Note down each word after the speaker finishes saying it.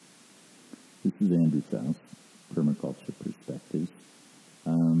This is Andrew Faust, Permaculture Perspectives.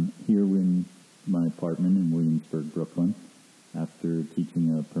 Here in my apartment in Williamsburg, Brooklyn, after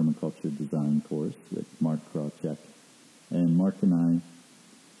teaching a permaculture design course with Mark Krawczyk. And Mark and I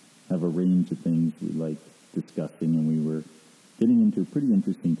have a range of things we like discussing, and we were getting into a pretty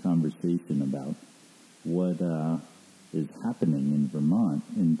interesting conversation about what is happening in Vermont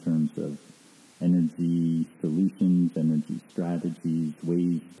in terms of energy solutions, energy strategies,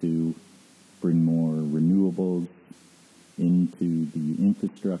 ways to bring more renewables into the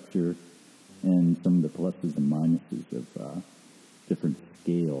infrastructure, and some of the pluses and minuses of different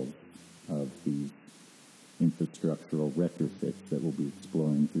scales of these infrastructural retrofits that we'll be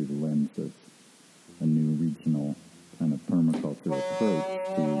exploring through the lens of a new regional kind of permaculture approach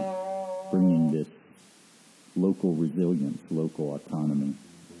to bringing this local resilience, local autonomy,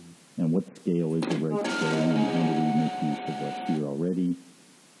 and what scale is the right scale, and how do we make use of what's here already,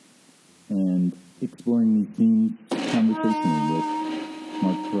 and exploring these themes. Conversation with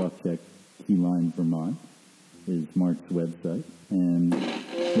Mark Krawczyk. Keyline Vermont is Mark's website, and a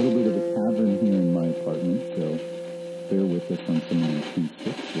little bit of a cavern here in my apartment, so bear with us on some of the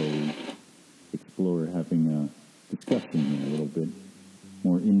acoustics where we explore having a discussion here, a little bit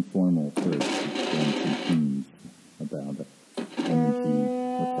more informal first, exploring some themes about energy,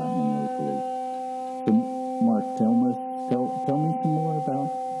 what's happening locally. So, Mark, tell me some more about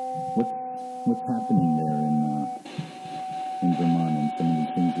what's happening there in Vermont, and some of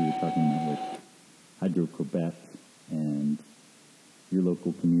these things we were talking about with Hydro-Quebec and your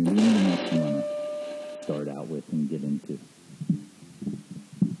local community. Anything else you want to start out with and get into?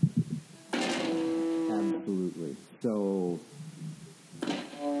 Absolutely. So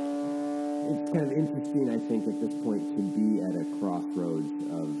it's kind of interesting, I think, at this point to be at a crossroads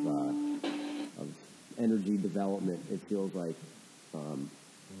of energy development. It feels like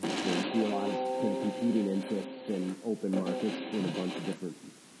we see a lot of kind of competing interests in open markets in a bunch of different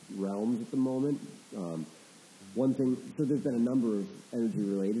realms at the moment. One thing, so there's been a number of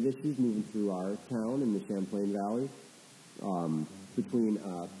energy-related issues moving through our town in the Champlain Valley, between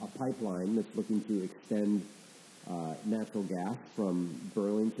a pipeline that's looking to extend natural gas from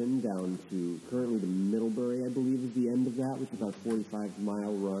Burlington down to currently to Middlebury, I believe, is the end of that, which is about a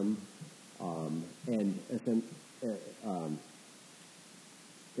 45-mile run, and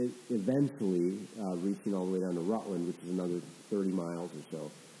eventually reaching all the way down to Rutland, which is another 30 miles or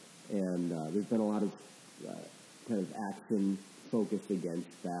so. And there's been a lot of kind of action focused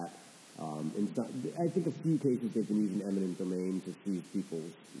against that. I think a few cases they've been using eminent domain to seize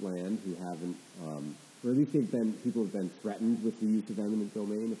people's land who haven't, or at least people have been threatened with the use of eminent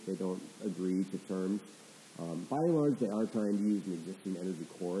domain if they don't agree to terms. By and large, they are trying to use an existing energy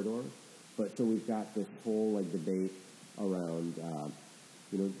corridor. But so we've got this whole debate around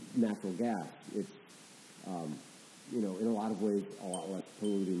natural gas. It's, in a lot of ways, a lot less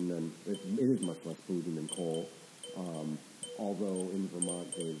polluting than, it is much less polluting than coal. Although in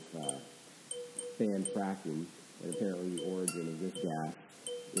Vermont they've banned fracking, and apparently the origin of this gas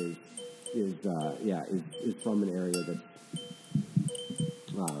is from an area that,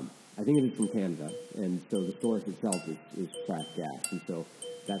 I think it is from Canada, and so the source itself is fracked gas, and so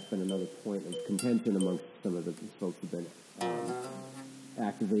that's been another point of contention amongst some of the folks who've been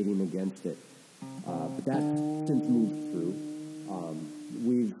activating against it. But that's since moved through.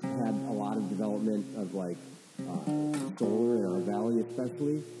 We've had a lot of development of solar in our valley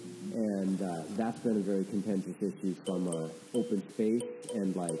especially, and that's been a very contentious issue from an open space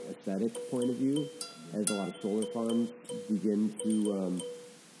and aesthetic point of view, as a lot of solar farms begin to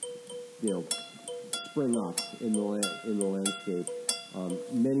spring up in the landscape.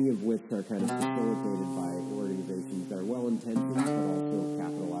 Many of which are kind of facilitated by organizations that are well-intentioned, but also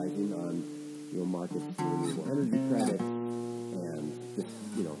capitalizing on, markets for renewable energy credits and just,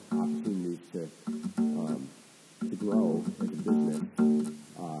 opportunities to grow as a business.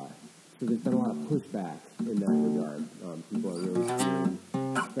 So there's been a lot of pushback in that regard. People are really fearing,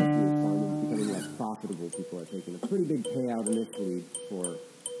 especially as farming is becoming less profitable, people are taking a pretty big payout initially for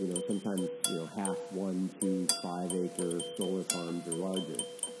sometimes, half 1, 2, 5 acre solar farms or larger.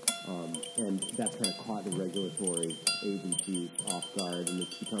 And that's kind of caught the regulatory agencies off guard, and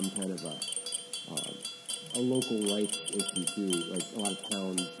it's become kind of a local rights issue too. A lot of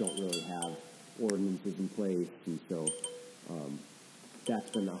towns don't really have ordinances in place, and so that's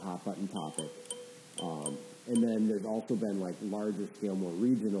been a hot button topic. And then there's also been larger scale, more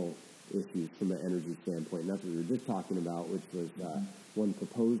regional issues from an energy standpoint, and that's what we were just talking about, which was one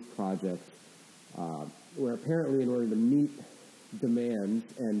proposed project where apparently in order to meet demands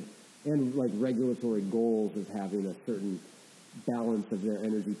and regulatory goals of having a certain balance of their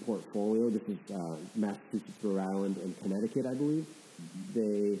energy portfolio. This is Massachusetts, Rhode Island, and Connecticut, I believe.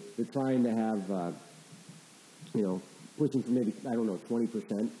 They're trying to have, pushing for maybe,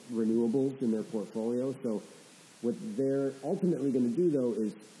 20% renewables in their portfolio. So what they're ultimately going to do, though,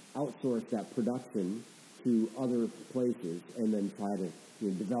 is outsource that production to other places and then try to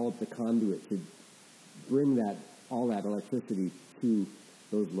develop the conduit to bring all that electricity to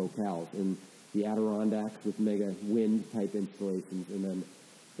those locales. In the Adirondacks with mega wind-type installations, and then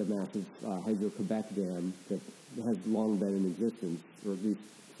the massive Hydro-Quebec dam that has long been in existence, or at least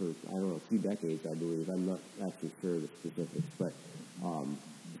for, a few decades, I believe. I'm not actually sure of the specifics, but kind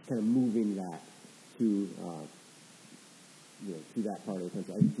of moving that to that part of the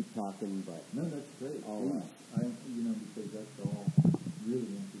country. I can keep talking, but... No, that's great. Because that's all really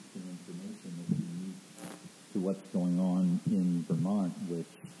interesting information that's unique to what's going on in Vermont, which,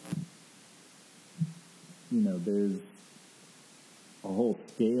 there's a whole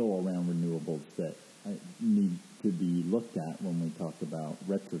scale around renewables that need to be looked at when we talk about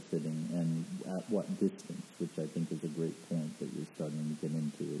retrofitting and at what distance, which I think is a great point that you're starting to get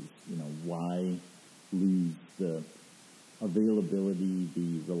into is, why lose the availability,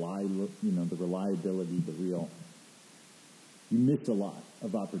 the reliability, you miss a lot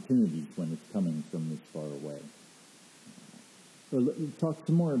of opportunities when it's coming from this far away. So talk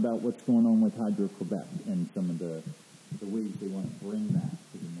some more about what's going on with Hydro-Quebec and some of the ways they want to bring that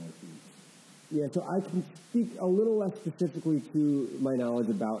to the Northeast. Yeah, so I can speak a little less specifically to my knowledge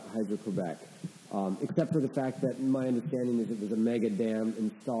about Hydro-Quebec, except for the fact that my understanding is it was a mega dam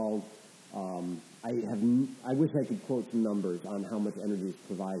installed. I wish I could quote some numbers on how much energy it's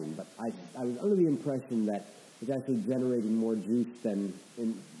providing, but I was under the impression that it's actually generating more juice than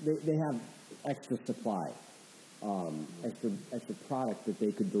they have extra supply, extra product that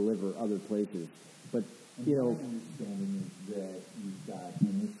they could deliver other places. But my understanding is that you've got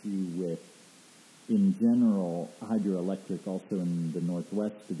an issue with, in general, hydroelectric also in the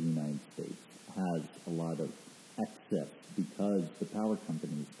northwest of the United States has a lot of excess because the power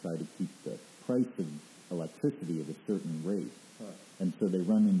companies try to keep the price of electricity at a certain rate. And so they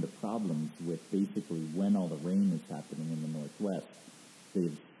run into problems with basically when all the rain is happening in the Northwest, they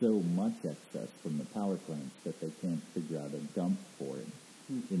have so much excess from the power plants that they can't figure out a dump for it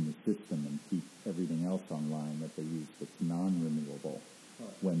in the system and keep everything else online that they use that's non-renewable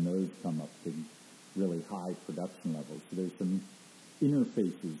when those come up to really high production levels. So there's some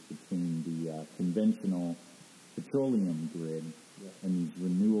interfaces between the conventional petroleum grid and these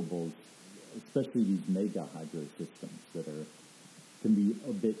renewables, especially these mega hydro systems that can be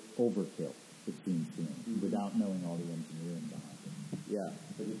a bit overkill, it seems to me, without knowing all the engineering behind it. Yeah.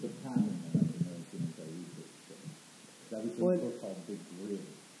 But it's a pattern that I've been noticing as I read this. That was a book called Big Grid.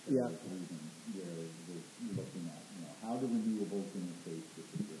 Yeah. Where you're looking at, how do renewables interface with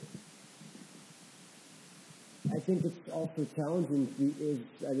the grid? I think it's also challenging.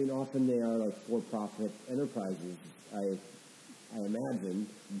 Often they are like for-profit enterprises. I imagine,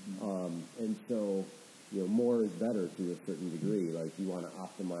 and so more is better to a certain degree. Like you want to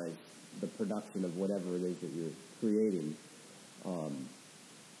optimize the production of whatever it is that you're creating.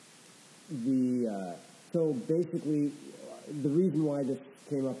 So basically, the reason why this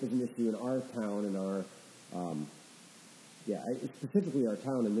came up as an issue in our town and specifically our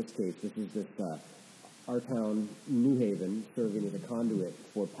town in this case. This is our town, New Haven, serving as a conduit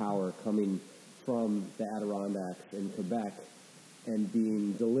for power coming from the Adirondacks in Quebec and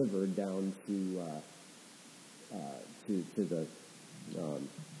being delivered down to the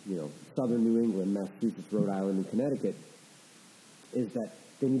southern New England, Massachusetts, Rhode Island, and Connecticut, is that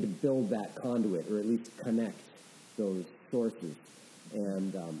they need to build that conduit or at least connect those sources.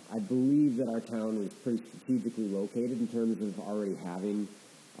 And I believe that our town is pretty strategically located in terms of already having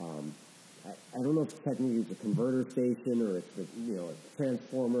I don't know if technically it's a converter station or it's a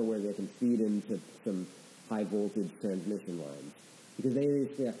transformer where they can feed into some high voltage transmission lines, because they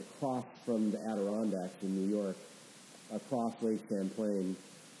basically have to cross from the Adirondacks in New York across Lake Champlain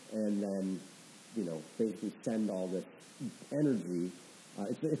and then basically send all this energy.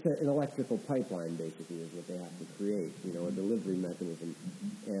 It's an electrical pipeline basically is what they have to create, a delivery mechanism,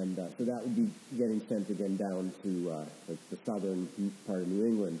 and so that would be getting sent again down to the southern part of New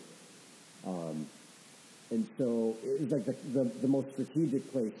England. And so it's like the most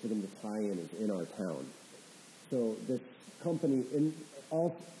strategic place for them to tie in is in our town. So this company is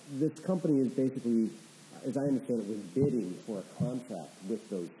basically, as I understand it, was bidding for a contract with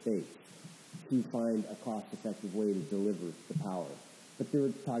those states to find a cost-effective way to deliver the power. But they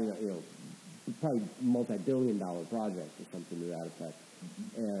were talking about, probably multi-billion-dollar projects or something to that effect.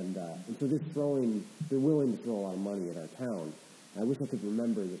 And so they're willing to throw a lot of money at our town. I wish I could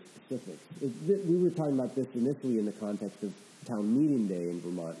remember the specifics. We were talking about this initially in the context of town meeting day in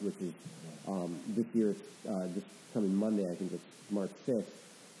Vermont, which is this year, this coming Monday, I think it's March 5th.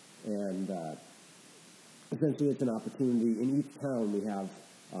 And essentially it's an opportunity. In each town we have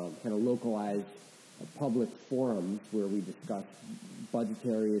kind of localized public forums where we discuss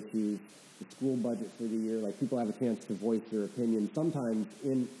budgetary issues, the school budget for the year. Like, people have a chance to voice their opinion, sometimes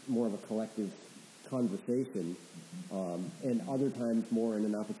in more of a collective conversation, and other times more in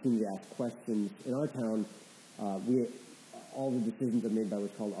an opportunity to ask questions. In our town, all the decisions are made by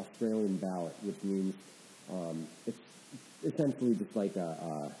what's called Australian ballot, which means it's essentially just like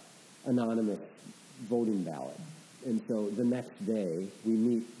a anonymous voting ballot. And so the next day, we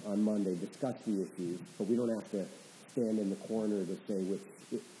meet on Monday, discuss the issues, but we don't have to stand in the corner to say which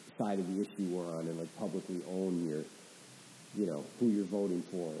side of the issue we're on and like publicly own your, who you're voting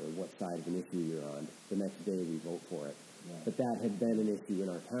for or what side of an issue you're on. The next day we vote for it. Yeah. But that had been an issue in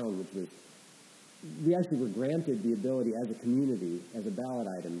our town, which was, we actually were granted the ability as a community, as a ballot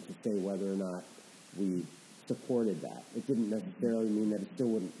item, to say whether or not we supported that. It didn't necessarily mean that it still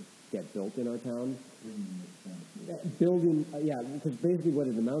wouldn't get built in our town. Building, because basically what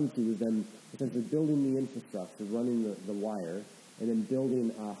it amounted to was then essentially building the infrastructure, running the wire, and then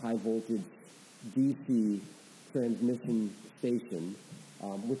building a high voltage DC transmission station,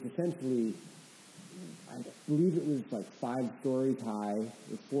 which essentially, I believe it was like 5 stories high,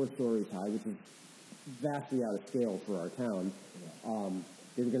 or 4 stories high, which is vastly out of scale for our town.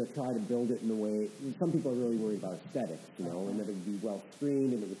 They were going to try to build it in a way, some people are really worried about aesthetics, and that it would be well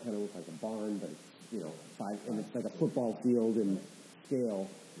screened and it would kind of look like a barn, but it's, and it's like a football field in scale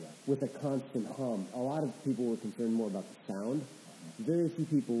with a constant hum. A lot of people were concerned more about the sound. Very few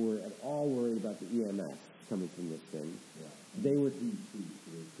people were at all worried about the EMS coming from this thing. They were...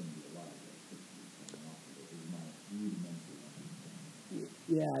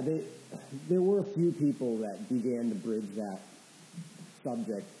 there were a few people that began to bridge that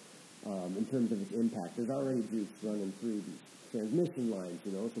subject in terms of its impact. There's already juice running through these transmission lines,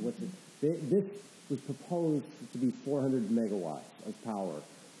 so this was proposed to be 400 megawatts of power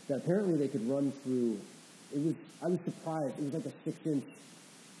that apparently they could run through. I was surprised. It was like a 6-inch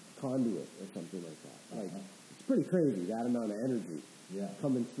conduit or something like that. Like, it's pretty crazy, that amount of energy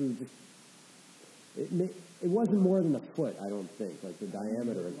coming through. It wasn't more than a foot, I don't think, like the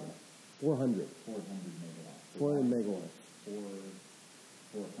diameter of 400. 400 megawatts. 400 megawatts.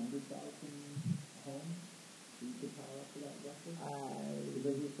 For 400,000 homes, you could power up to that roughly?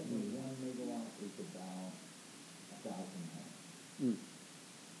 Because you're saying 1 megawatt is about 1,000 homes.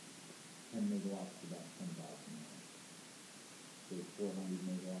 10 megawatts is about 10,000 homes. So 400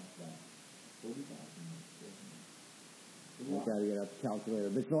 megawatts, about 40,000. We've got to get out the calculator.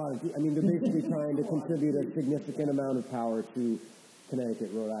 There's a lot of, they're basically trying to contribute a significant amount of power to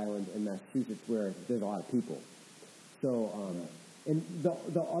Connecticut, Rhode Island, and Massachusetts, where there's a lot of people. So, and the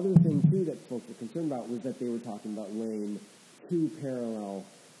other thing, too, that folks were concerned about was that they were talking about laying 2 parallel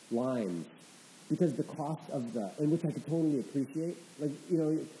lines, because the cost of and which I could totally appreciate. Like,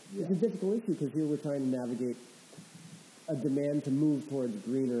 it's a difficult issue, because here we're trying to navigate a demand to move towards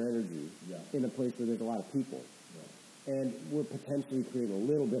greener energy in a place where there's a lot of people. And we're potentially creating a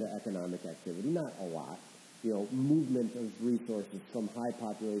little bit of economic activity, not a lot, movement of resources from high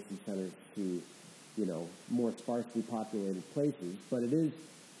population centers to, more sparsely populated places. But it is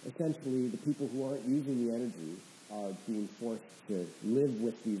essentially the people who aren't using the energy are being forced to live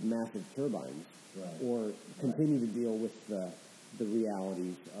with these massive turbines or continue to deal with the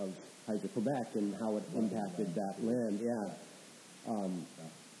realities of Hydro-Quebec and how it impacted that land.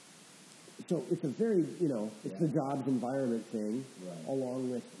 So it's a very, it's the jobs environment thing,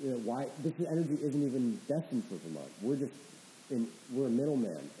 along with why this energy isn't even destined for Vermont. We're a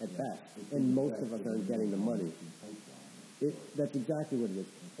middleman at best, and most of us aren't getting the money. That's exactly what it is,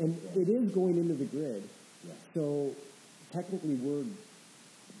 and it is going into the grid. So technically,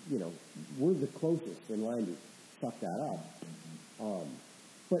 we're the closest in line to suck that up.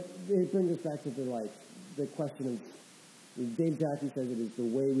 But it brings us back to the question of. Dave Jackie says it is the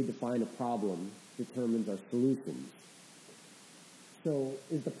way we define a problem determines our solutions. So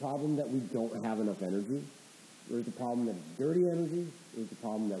is the problem that we don't have enough energy? Or is the problem that it's dirty energy? Or is the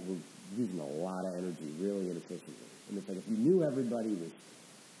problem that we're using a lot of energy really inefficiently? And it's like, if you knew everybody was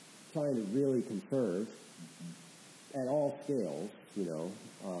trying to really conserve at all scales,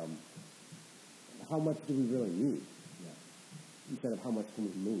 how much do we really need? Instead of how much can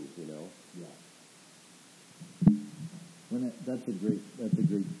we move, That's a great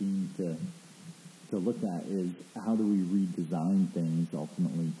theme to to look at is how do we redesign things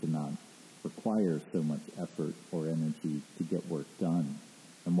ultimately to not require so much effort or energy to get work done,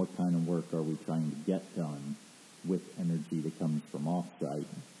 and what kind of work are we trying to get done with energy that comes from off-site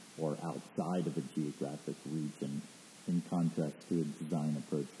or outside of a geographic region, in contrast to a design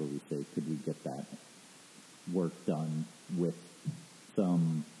approach where we say, could we get that work done with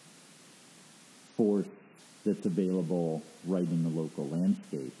some force that's available right in the local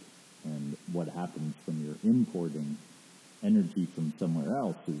landscape? And what happens when you're importing energy from somewhere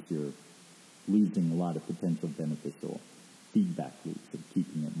else is you're losing a lot of potential beneficial feedback loops of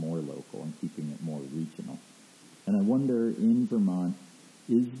keeping it more local and keeping it more regional. And I wonder, in Vermont,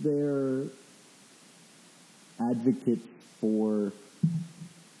 is there advocates for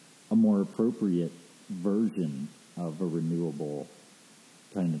a more appropriate version of a renewable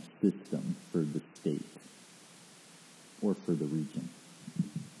kind of system for the state or for the region?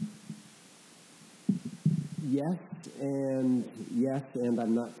 Yes, and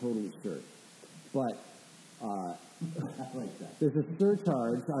I'm not totally sure. But like that. There's a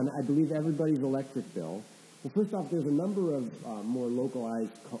surcharge on, I believe, everybody's electric bill. Well, first off, there's a number of more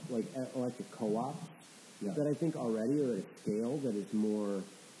localized electric co-ops that I think already are at a scale that is more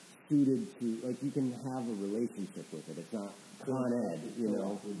suited to, like, you can have a relationship with it. It's not Con Ed, you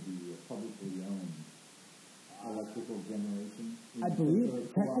know. Would be a publicly owned electrical generation? I believe,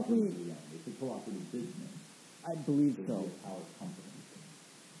 technically, it's a cooperative business. I believe so. A power company.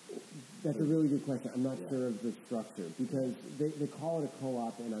 That's a really good question. I'm not sure of the structure because they call it a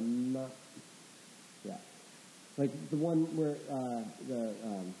co-op, and I'm not. Yeah, like the one where the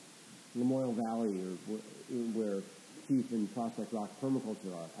Lamoille Valley, or where Keith and Prospect Rock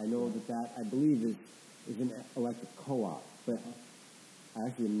Permaculture are. I know that I believe is an electric co-op, but I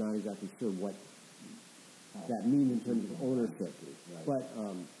actually am not exactly sure what that means in terms of ownership. But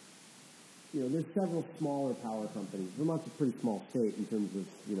you know, there's several smaller power companies. Vermont's a pretty small state in terms of,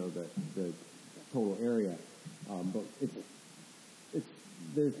 you know, the total area, but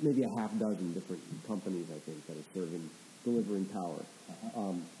there's maybe a half dozen different companies, I think, that are delivering power.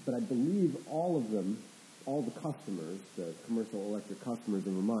 But I believe all of them, all the customers, the commercial electric customers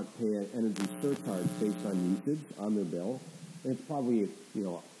in Vermont, pay an energy surcharge based on usage on their bill. And it's probably, you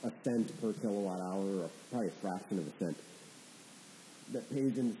know, a cent per kilowatt hour, or probably a fraction of a cent, that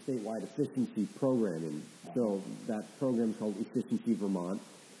pays into statewide efficiency programming. So that program is called Efficiency Vermont,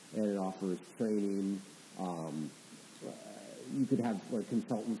 and it offers training. You could have like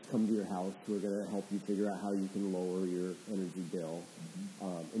consultants come to your house who are going to help you figure out how you can lower your energy bill.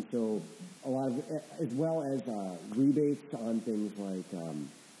 And so a lot of, as well as rebates on things like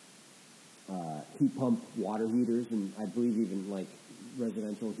heat pump water heaters, and I believe even like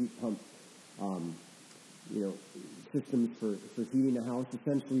residential heat pump, you know, systems for heating a house,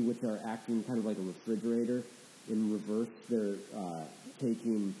 essentially, which are acting kind of like a refrigerator in reverse. They're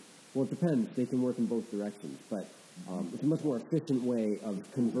taking, well, it depends. They can work in both directions, but it's a much more efficient way of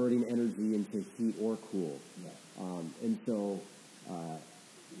converting energy into heat or cool. And so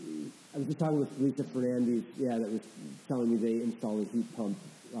I was just talking with Lisa Fernandez, that was telling me they installed a heat pump.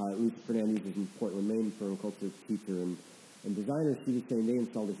 Lisa Fernandez is in Portland, Maine, permaculture teacher and designer. She was saying they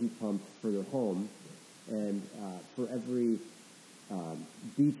installed a heat pump for their home, and for every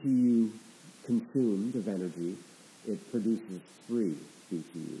BTU consumed of energy, it produces 3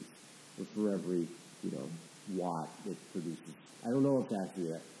 BTUs. Or for every, you know, watt it produces. I don't know if actually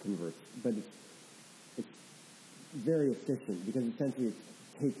that converts, but it's very efficient because essentially it's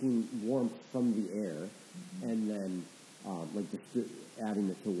taking warmth from the air and then like just adding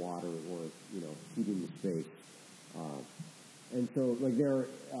it to water or, you know, heating the space. And so like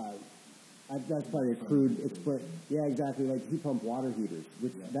that's probably a crude explain. Yeah, exactly. Like heat pump water heaters,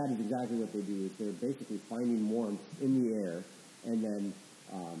 which that is exactly what they do. Is they're basically finding warmth in the air and then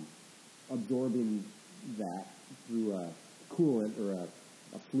absorbing that through a coolant or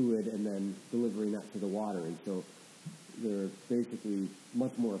a fluid and then delivering that to the water. And so they're basically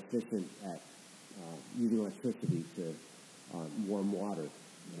much more efficient at using electricity to warm water.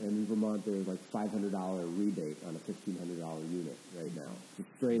 And in Vermont, there's like $500 rebate on a $1,500 unit right now. Just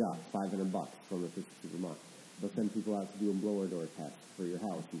straight up, $500 from Efficiency Vermont. They'll send people out to do a blower door test for your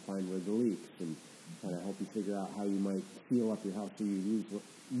house and find where the leaks and kind of help you figure out how you might seal up your house so you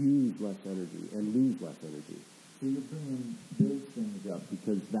use less energy and lose less energy. So you're bringing those things up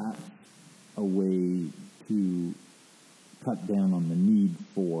because that's a way to cut down on the need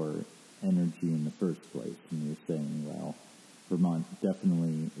for energy in the first place. And you're saying, well, Vermont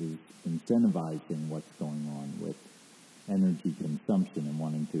definitely is incentivizing what's going on with energy consumption and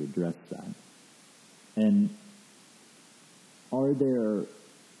wanting to address that. And are there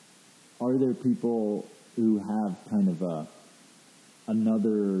are there people who have kind of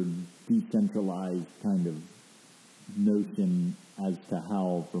another decentralized kind of notion as to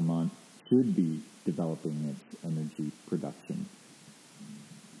how Vermont should be developing its energy production?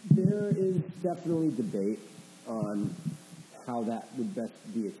 There is definitely debate on how that would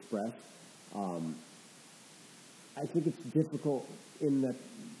best be expressed. I think it's difficult in that,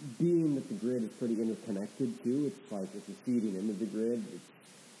 being that the grid is pretty interconnected too. It's like if you're feeding into the grid,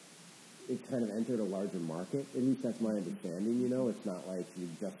 it's kind of entered a larger market. At least that's my understanding. It's not like you're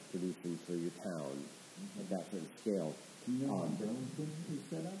just producing for your town at that sort of scale. Do you know how Burlington is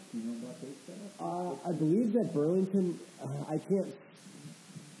set up? Do you know about their setup? I believe that Burlington, I can't,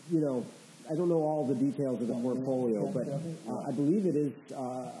 I don't know all the details of the portfolio, but I believe it is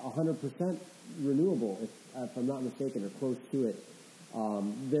 100% renewable, if I'm not mistaken, or close to it.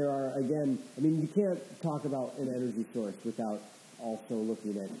 There are, again, you can't talk about an energy source without also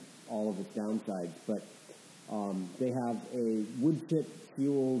looking at all of its downsides, but they have a wood chip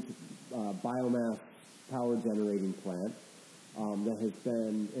fueled biomass power generating plant that has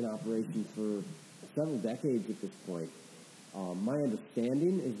been in operation for several decades at this point. My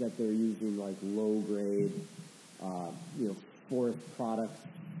understanding is that they're using like low grade, forest products,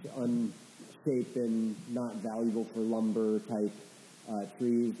 unshapen, not valuable for lumber type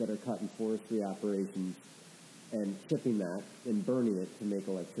trees that are cut in forestry operations, and chipping that and burning it to make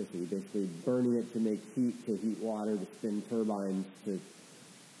electricity. Basically, burning it to make heat, to heat water, to spin turbines, to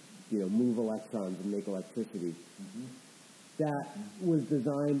move electrons and make electricity. Mm-hmm. That was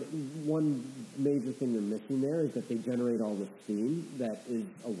designed. One major thing they're missing there is that they generate all this steam that is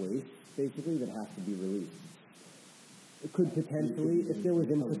a waste, basically, that has to be released. It could potentially, if there was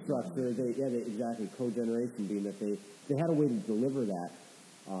infrastructure, exactly, cogeneration, being that they had a way to deliver that.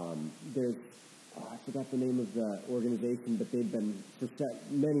 There's, I forgot the name of the organization, but they've been, for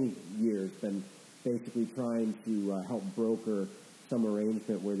many years, been basically trying to help broker some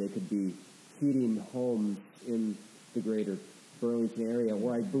arrangement where they could be heating homes in the greater Burlington area,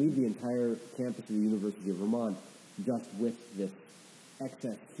 where I believe the entire campus of the University of Vermont, just with this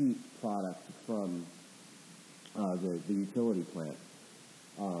excess heat product from the utility plant.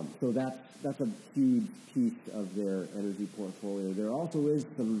 So that's a huge piece of their energy portfolio. There also is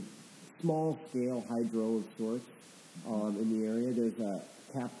some small-scale hydro of sorts in the area. There's a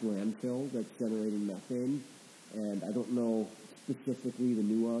capped landfill that's generating methane, and I don't know specifically the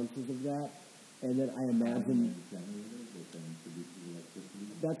nuances of that. And then I imagine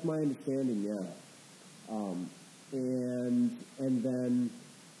that's my understanding, yeah. And then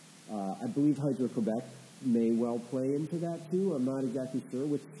I believe Hydro-Quebec may well play into that too. I'm not exactly sure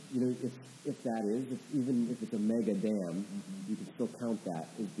which, if that is, even if it's a mega dam, you can still count that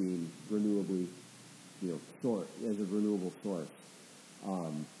as being renewably, as a renewable source.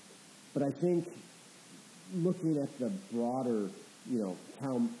 But I think looking at the broader,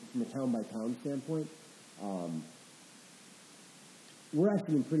 town, from a town-by-town standpoint, we're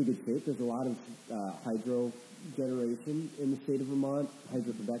actually in pretty good shape. There's a lot of hydro generation in the state of Vermont.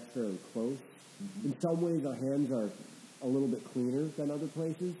 Hydro-Quebec's fairly close. Mm-hmm. In some ways, our hands are a little bit cleaner than other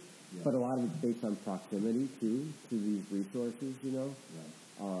places, but a lot of it's based on proximity, too, to these resources,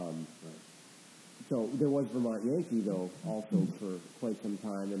 Right. So there was Vermont Yankee, though, also for quite some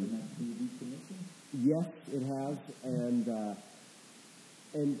time. And yes, it has,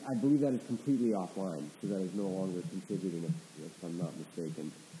 and I believe that is completely offline, so that is no longer contributing, if I'm not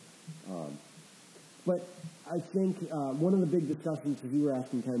mistaken. But I think one of the big discussions, because you were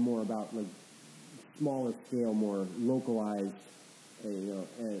asking kind of more about like smaller scale, more localized,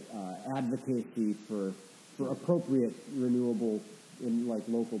 advocacy for appropriate renewable in like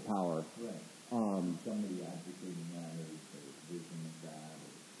local power. Right. Somebody advocating that or vision of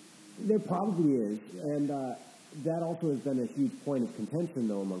that. There probably is, and that also has been a huge point of contention,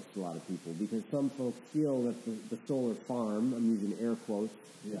 though, amongst a lot of people, because some folks feel that the solar farm, I'm using air quotes,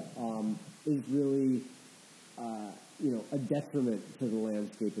 is really, a detriment to the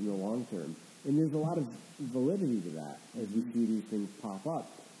landscape in the long term. And there's a lot of validity to that as we see these things pop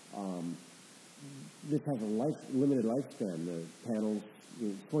up. This has a limited lifespan. The panels,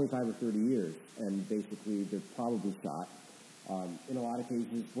 25 or 30 years, and basically they're probably shot. In a lot of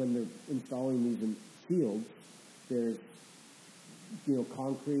cases, when they're installing these in fields, there's,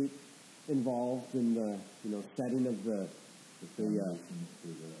 concrete involved in the, setting of the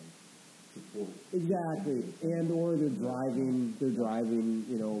exactly, and or they're driving,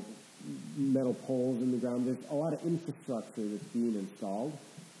 metal poles in the ground. There's a lot of infrastructure that's being installed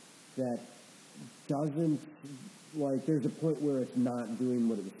that doesn't, there's a point where it's not doing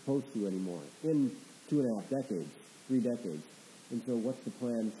what it was supposed to anymore in 2.5 decades, 3 decades. And so what's the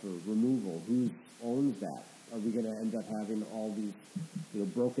plan for removal? Who owns that? Are we going to end up having all these,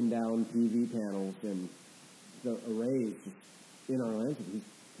 broken down PV panels and the arrays in our landscape?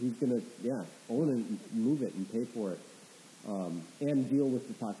 He's going to, own it and move it and pay for it, and deal with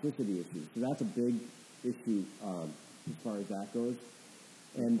the toxicity issues. So that's a big issue as far as that goes.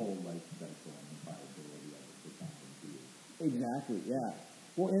 And whole life cycle and the viability of it for time. Exactly, yeah.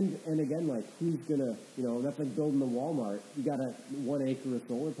 Well, and again, like, who's gonna, that's like building a Walmart. You got 1 acre of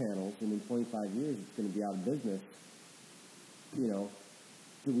solar panels, and in 25 years, it's going to be out of business. Do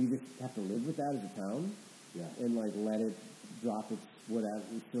we just have to live with that as a town? Yeah. And like let it drop its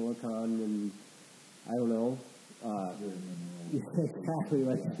silicon and I don't know. Exactly,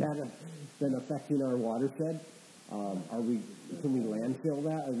 like that. Then affecting our watershed. Can we landfill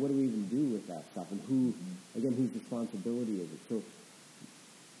that? Or what do we even do with that stuff? And whose responsibility is it? So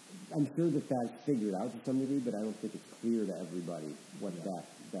I'm sure that that's figured out to some degree, but I don't think it's clear to everybody what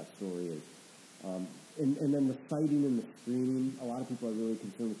that story is. And then the sighting and the screening, a lot of people are really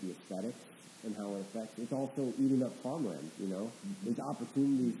concerned with the aesthetics and how it affects. It's also eating up farmland, There's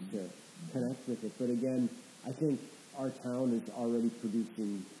opportunities to connect with it. But again, I think our town is already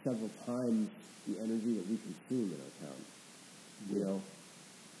producing several times the energy that we consume in our town,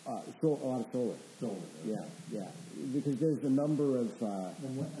 So a lot of solar. Solar. Yeah, yeah. Because there's a number of.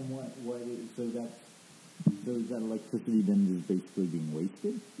 So is that electricity then is basically being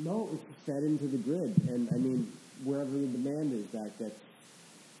wasted? No, it's fed into the grid, and I mean wherever the demand is, that gets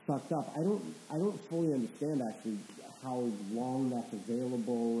sucked up. I don't fully understand actually how long that's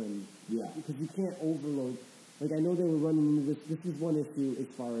available, and because you can't overload. Like I know they were running into this. This is one issue as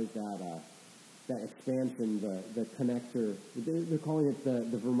far as that expansion, the connector. They're calling it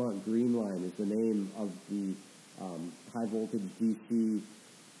the Vermont Green Line is the name of the high voltage DC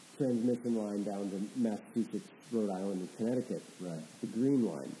transmission line down to Massachusetts, Rhode Island, and Connecticut. Right. The Green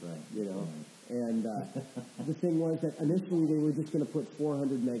Line. Right. Right. And the thing was that initially they were just going to put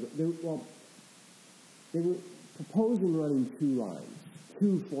 400 they were proposing running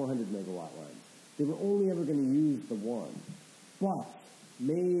 2 400 megawatt lines. They were only ever going to use the one, but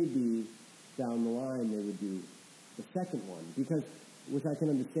maybe down the line they would do the second one, because, which I can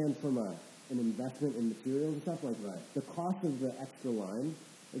understand from an investment in materials and stuff, like the cost of the extra line,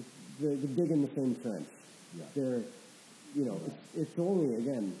 they're digging the same trench. Yeah. They're, it's only,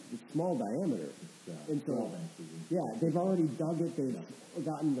 again, it's small diameter. And so, they've already dug it, they've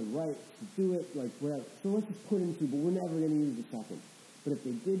gotten the right to do it, like whatever. So let's just put in 2, but we're never going to use the second. But if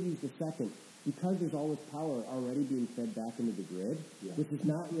they did use the second, because there's all this power already being fed back into the grid, which is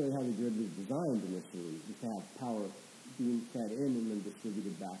not really how the grid was designed initially, just to have power being fed in and then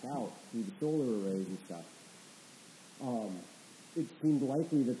distributed back out through the solar arrays and stuff, it seemed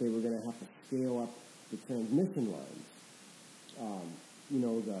likely that they were going to have to scale up the transmission lines.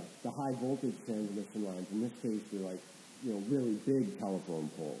 The high voltage transmission lines, in this case, they're like, really big telephone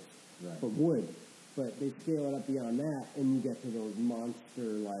poles, but wood. But they scale it up beyond that, and you get to those monster,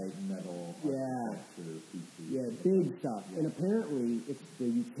 like, metal, big stuff. And apparently, it's the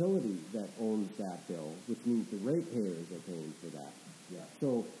utility that owns that bill, which means the ratepayers are paying for that. Yeah.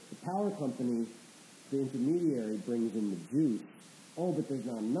 So the power company, the intermediary, brings in the juice. Oh, but there's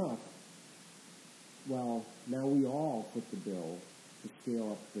not enough. Well, now we all foot the bill to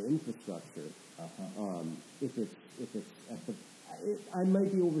scale up the infrastructure. If it's at the, I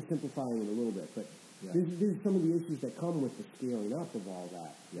might be oversimplifying it a little bit, but there's some of the issues that come with the scaling up of all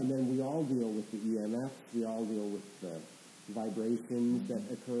that. And then we all deal with the EMFs, we all deal with the vibrations that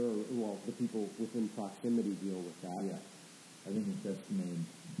occur, well, the people within proximity deal with that. Yeah. I think it's estimated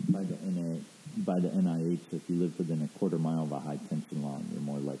by the NIH, if you live within a quarter mile of a high tension line, you're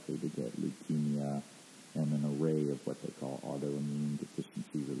more likely to get leukemia and an array of what they call autoimmune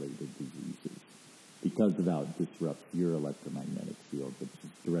deficiency related diseases, because of how it disrupts your electromagnetic field, which is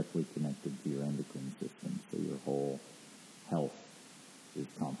directly connected to your endocrine system. So your whole health is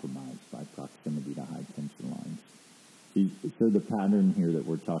compromised by proximity to high tension lines. So the pattern here that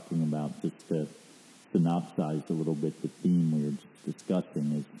we're talking about, just to synopsize a little bit the theme we were just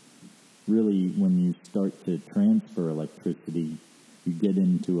discussing, is really when you start to transfer electricity, you get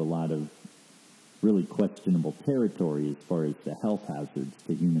into a lot of really questionable territory as far as the health hazards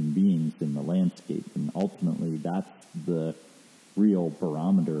to human beings in the landscape. And ultimately, that's the real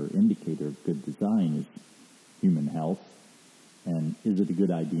barometer indicator of good design, is human health. And is it a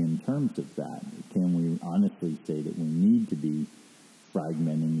good idea in terms of that? Can we honestly say that we need to be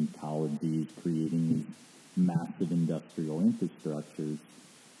fragmenting ecologies, creating these massive industrial infrastructures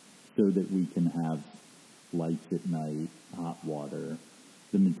so that we can have lights at night, hot water,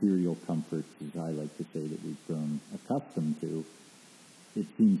 the material comforts, as I like to say, that we've grown accustomed to, it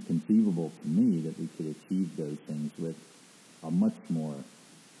seems conceivable to me that we could achieve those things with a much more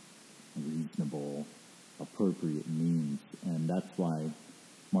reasonable, appropriate means. And that's why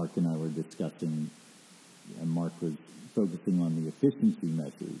Mark and I were discussing, and Mark was focusing on the efficiency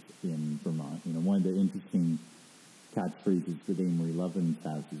measures in Vermont. You know, one of the interesting catchphrases that Amory Lovins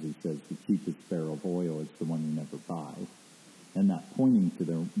has is he says, the cheapest barrel of oil is the one you never buy. And that pointing to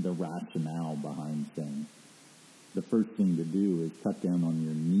the rationale behind saying, the first thing to do is cut down on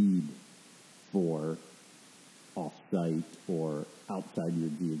your need for off-site or outside your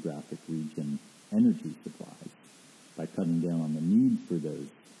geographic region energy supplies. By cutting down on the need for those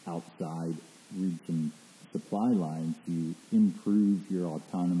outside region supply lines, you improve your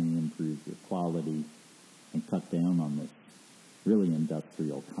autonomy, improve your quality, and cut down on this really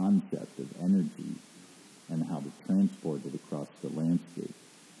industrial concept of energy and how to transport it across the landscape.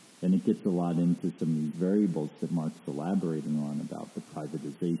 And it gets a lot into some of these variables that Mark's elaborating on about the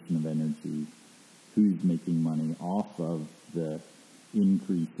privatization of energy, who's making money off of the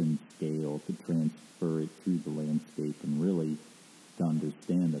increase in scale to transfer it through the landscape, and really to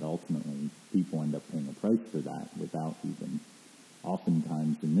understand that ultimately people end up paying a price for that without even,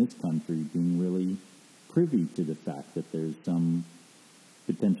 oftentimes in this country, being really privy to the fact that there's some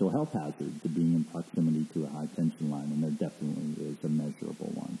potential health hazard to being in proximity to a high tension line, and there definitely is a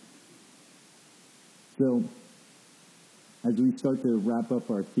measurable one. So, as we start to wrap up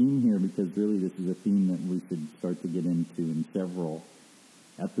our theme here, because really this is a theme that we should start to get into in several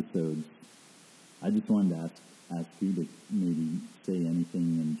episodes, I just wanted to ask you to maybe say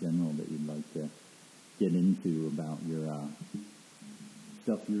anything in general that you'd like to get into about your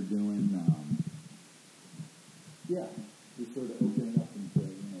stuff you're doing. Just sort of open it up and say,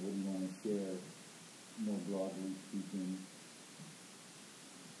 what do you want to share more broadly speaking?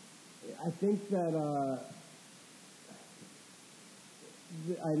 I think that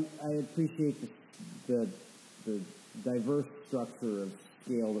I appreciate the diverse structure of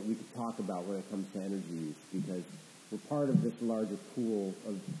scale that we could talk about when it comes to energy use, because we're part of this larger pool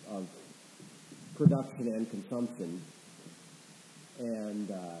of production and consumption. And,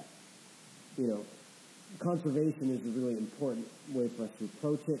 conservation is a really important way for us to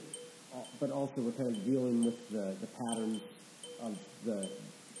approach it, but also we're kind of dealing with the patterns of the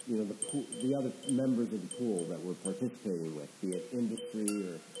other members of the pool that we're participating with, be it industry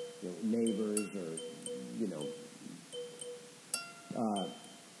or neighbors or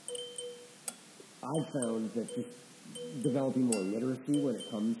I've found that just developing more literacy when it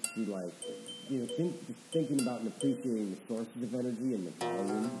comes to thinking about and appreciating the sources of energy and the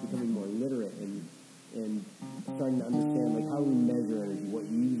volume, becoming more literate and starting to understand how we measure energy, what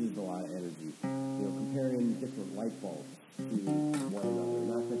uses a lot of energy, comparing different light bulbs to one another.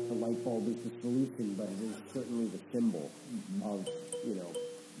 Not that the light bulb is the solution, but it is certainly the symbol of,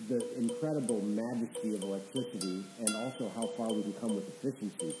 the incredible majesty of electricity, and also how far we can come with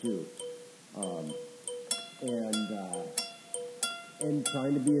efficiency too. And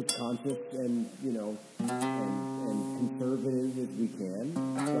trying to be as conscious and and conservative as we can,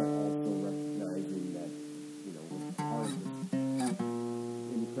 but also recognizing that we're part of this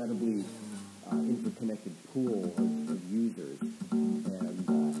incredibly interconnected pool of users,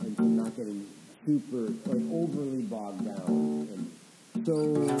 and so not getting super overly bogged down. And so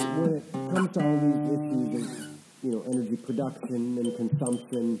when it comes to all these issues of energy production and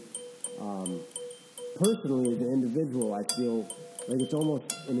consumption, personally as an individual, I feel like it's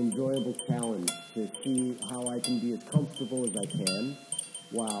almost an enjoyable challenge to see how I can be as comfortable as I can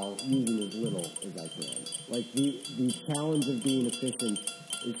while using as little as I can. The challenge of being efficient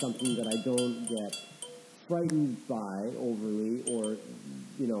is something that I don't get frightened by overly or,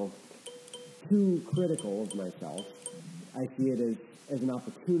 too critical of myself. I see it as an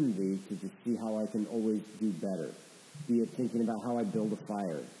opportunity to just see how I can always do better, be it thinking about how I build a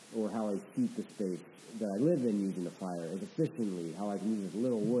fire or how I heat the space that I live in using a fire as efficiently, how I can use as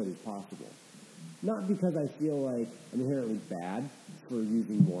little wood as possible. Not because I feel like I'm inherently bad for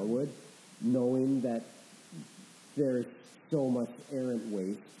using more wood, knowing that there's so much errant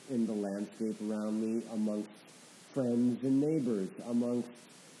waste in the landscape around me amongst friends and neighbors,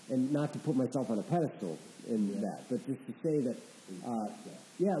 and not to put myself on a pedestal in that, but just to say that,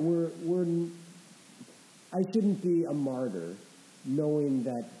 I shouldn't be a martyr knowing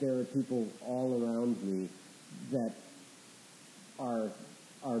that there are people all around me that are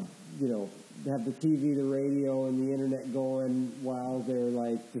have the TV, the radio, and the internet going while they're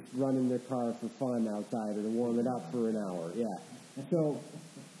just running their car for fun outside or to warm it up for an hour. Yeah. So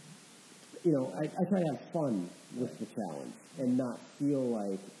I try to have fun with the challenge and not feel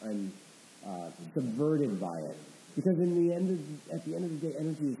like I'm subverted by it. Because at the end of the day,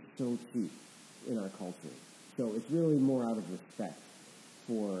 energy is so cheap in our culture. So it's really more out of respect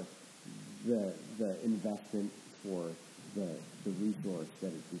for the investment, for the resource that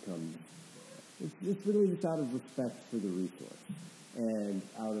it becomes. It's really just out of respect for the resource and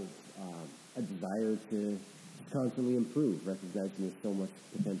out of a desire to constantly improve, recognizing there's so much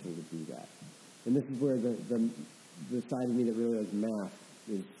potential to do that. And this is where the side of me that really loves math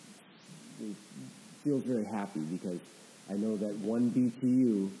feels very happy, because I know that 1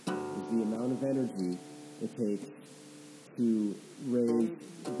 BTU is the amount of energy it takes to raise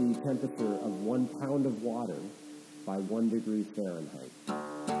the temperature of 1 pound of water by 1 degree Fahrenheit.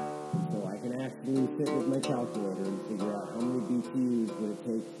 So I can actually sit with my calculator and figure out how many BTUs would it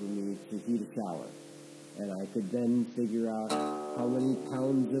take for me to heat a shower. And I could then figure out how many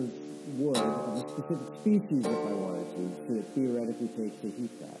pounds of wood of a specific species, if I wanted to, should it theoretically take to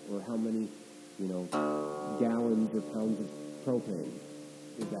heat that, or how many, gallons or pounds of propane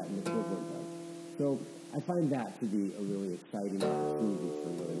is that an equivalent of. So I find that to be a really exciting opportunity for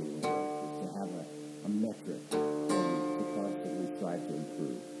learning, to have a metric and to constantly strive to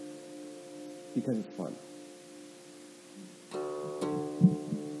improve, because it's fun.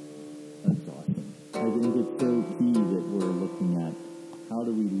 That's awesome. I think it's so key that we're looking at how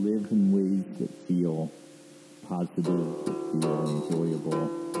do we live in ways that feel positive, that feel enjoyable,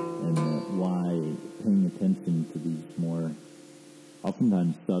 and why paying attention to these more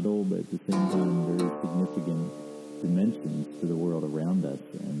oftentimes subtle but at the same time very significant dimensions to the world around us,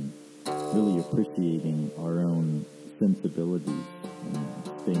 and really appreciating our own sensibilities and